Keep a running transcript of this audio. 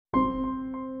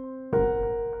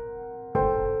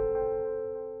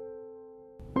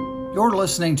You're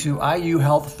listening to IU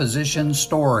Health Physician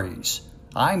Stories.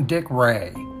 I'm Dick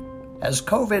Ray. As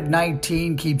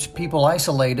COVID-19 keeps people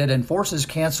isolated and forces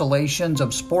cancellations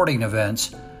of sporting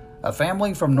events, a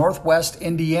family from Northwest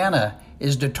Indiana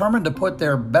is determined to put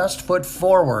their best foot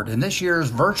forward in this year's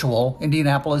virtual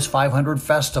Indianapolis 500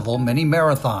 Festival mini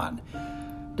marathon.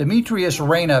 Demetrius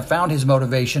Reyna found his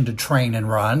motivation to train and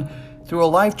run through a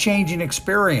life-changing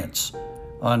experience.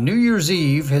 On New Year's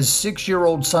Eve, his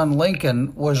 6-year-old son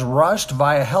Lincoln was rushed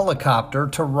via helicopter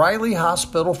to Riley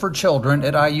Hospital for Children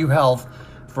at IU Health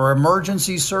for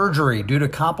emergency surgery due to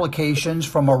complications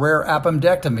from a rare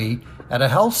appendectomy at a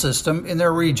health system in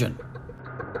their region.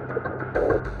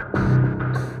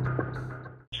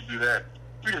 To do that,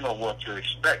 we didn't know what to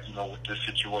expect, with this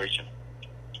situation.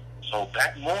 So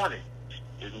that morning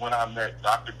is when I met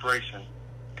Dr. Grayson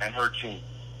and her team.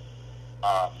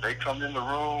 They come in the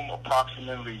room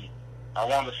approximately, I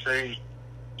want to say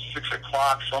 6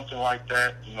 o'clock, something like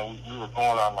that. We were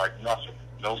going on like nothing,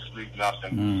 no sleep,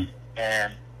 nothing.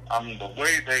 And the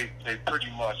way they pretty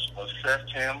much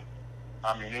assessed him,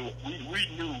 we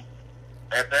knew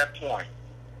at that point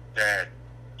that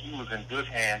he was in good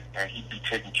hands and he'd be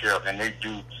taken care of, and they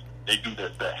do their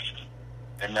best.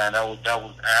 And man, that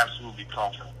was absolutely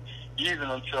comforting. Even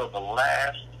until the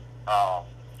last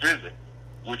visit,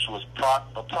 which was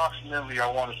approximately, I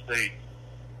want to say,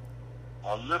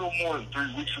 a little more than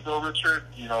 3 weeks ago, Richard,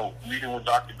 meeting with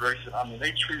Dr. Grayson.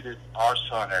 They treated our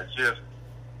son as if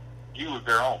he was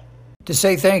their own. To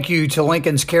say thank you to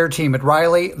Lincoln's care team at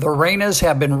Riley, the Reynas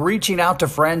have been reaching out to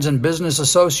friends and business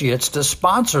associates to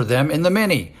sponsor them in the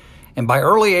Mini. And by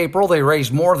early April, they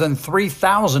raised more than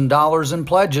 $3,000 in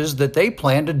pledges that they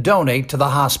plan to donate to the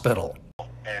hospital.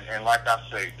 And like I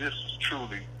say, this is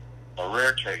truly a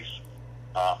rare case.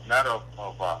 Matter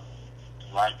of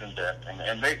life and death,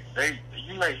 and they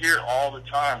you may hear it all the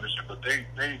time, Richard, but they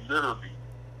literally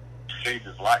saved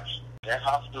his life. That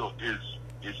hospital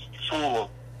is full of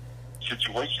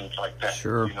situations like that.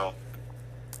 Sure.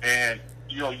 And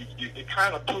it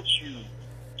kind of puts you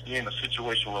in a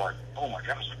situation where, like, oh my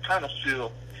gosh, I kind of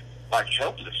feel like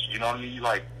helpless. You know what I mean?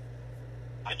 Like,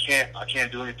 I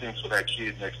can't do anything for that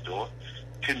kid next door.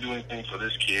 Couldn't do anything for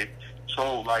this kid.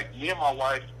 So, like, me and my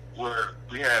wife,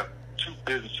 we have 2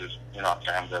 businesses in our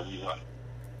family that we run.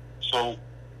 So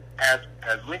as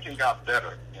Lincoln got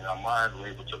better in our mind, we were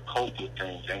able to cope with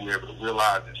things, and we were able to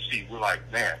realize and see, we're like,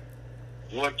 man,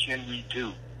 what can we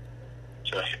do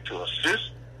to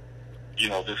assist,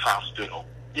 this hospital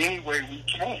any way we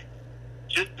can,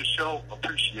 just to show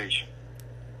appreciation.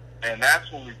 And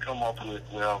that's when we come up with,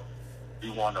 well,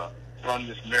 we want to run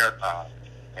this marathon,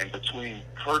 and between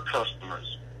her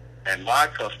customers and my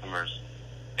customers,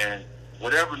 and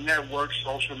whatever network,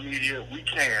 social media we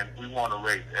want to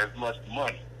raise as much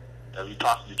money as we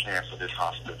possibly can for this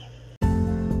hospital.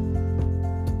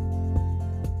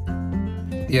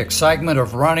 The excitement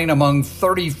of running among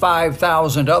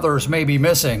 35,000 others may be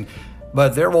missing,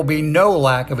 but there will be no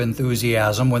lack of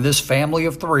enthusiasm when this family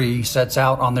of 3 sets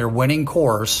out on their winning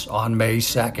course on May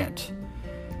 2nd.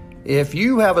 If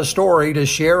you have a story to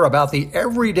share about the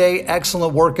everyday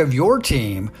excellent work of your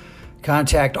team,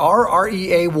 contact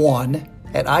RREA1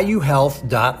 at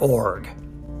iuhealth.org.